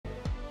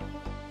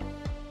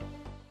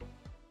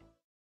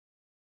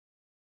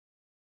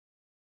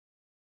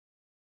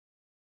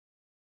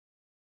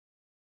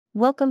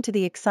Welcome to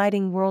the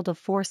exciting world of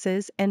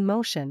forces and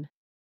motion.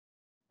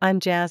 I'm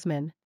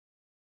Jasmine.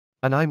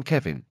 And I'm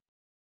Kevin.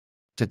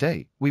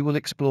 Today, we will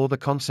explore the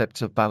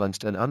concepts of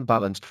balanced and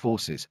unbalanced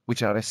forces,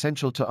 which are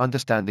essential to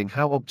understanding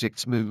how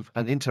objects move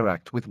and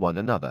interact with one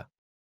another.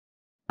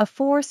 A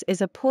force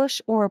is a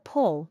push or a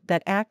pull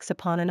that acts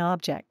upon an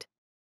object.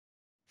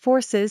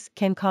 Forces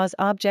can cause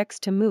objects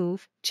to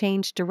move,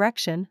 change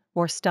direction,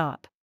 or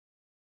stop.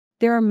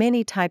 There are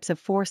many types of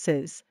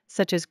forces,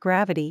 such as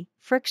gravity,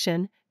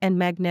 friction, and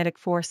magnetic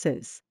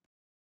forces.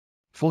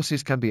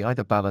 Forces can be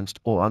either balanced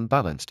or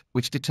unbalanced,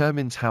 which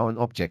determines how an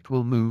object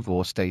will move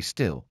or stay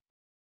still.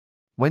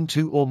 When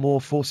two or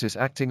more forces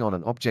acting on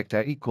an object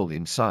are equal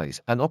in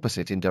size and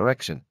opposite in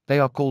direction, they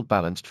are called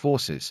balanced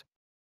forces.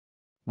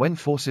 When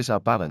forces are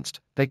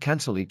balanced, they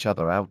cancel each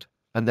other out,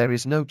 and there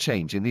is no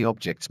change in the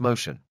object's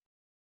motion.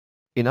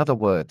 In other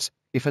words,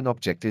 if an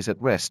object is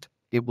at rest,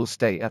 it will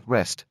stay at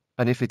rest,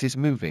 and if it is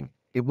moving,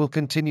 it will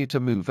continue to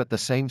move at the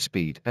same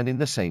speed and in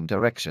the same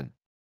direction.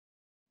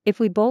 If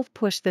we both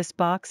push this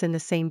box in the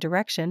same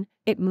direction,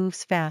 it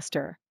moves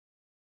faster.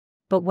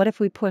 But what if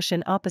we push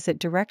in opposite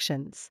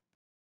directions?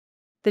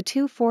 The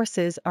two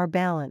forces are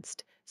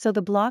balanced, so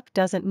the block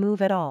doesn't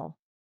move at all.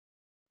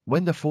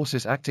 When the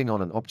forces acting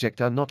on an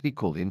object are not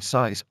equal in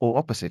size or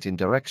opposite in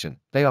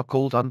direction, they are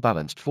called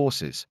unbalanced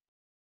forces.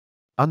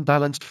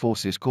 Unbalanced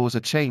forces cause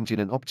a change in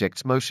an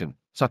object's motion,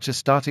 such as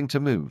starting to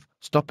move,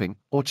 stopping,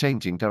 or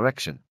changing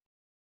direction.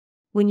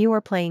 When you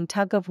are playing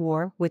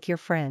tug-of-war with your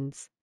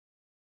friends,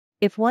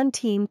 if one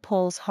team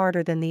pulls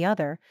harder than the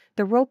other,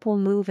 the rope will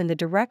move in the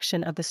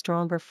direction of the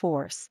stronger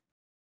force.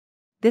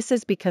 This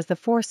is because the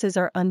forces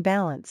are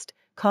unbalanced,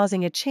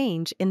 causing a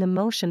change in the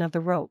motion of the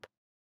rope.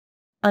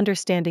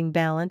 Understanding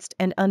balanced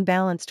and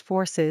unbalanced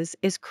forces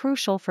is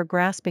crucial for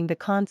grasping the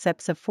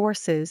concepts of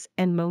forces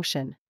and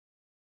motion.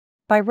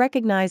 By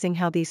recognizing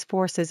how these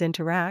forces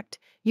interact,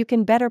 you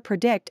can better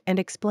predict and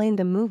explain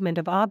the movement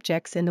of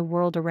objects in the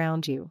world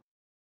around you.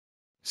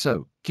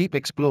 So, keep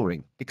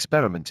exploring,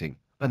 experimenting,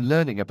 and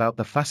learning about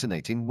the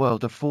fascinating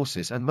world of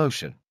forces and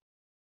motion.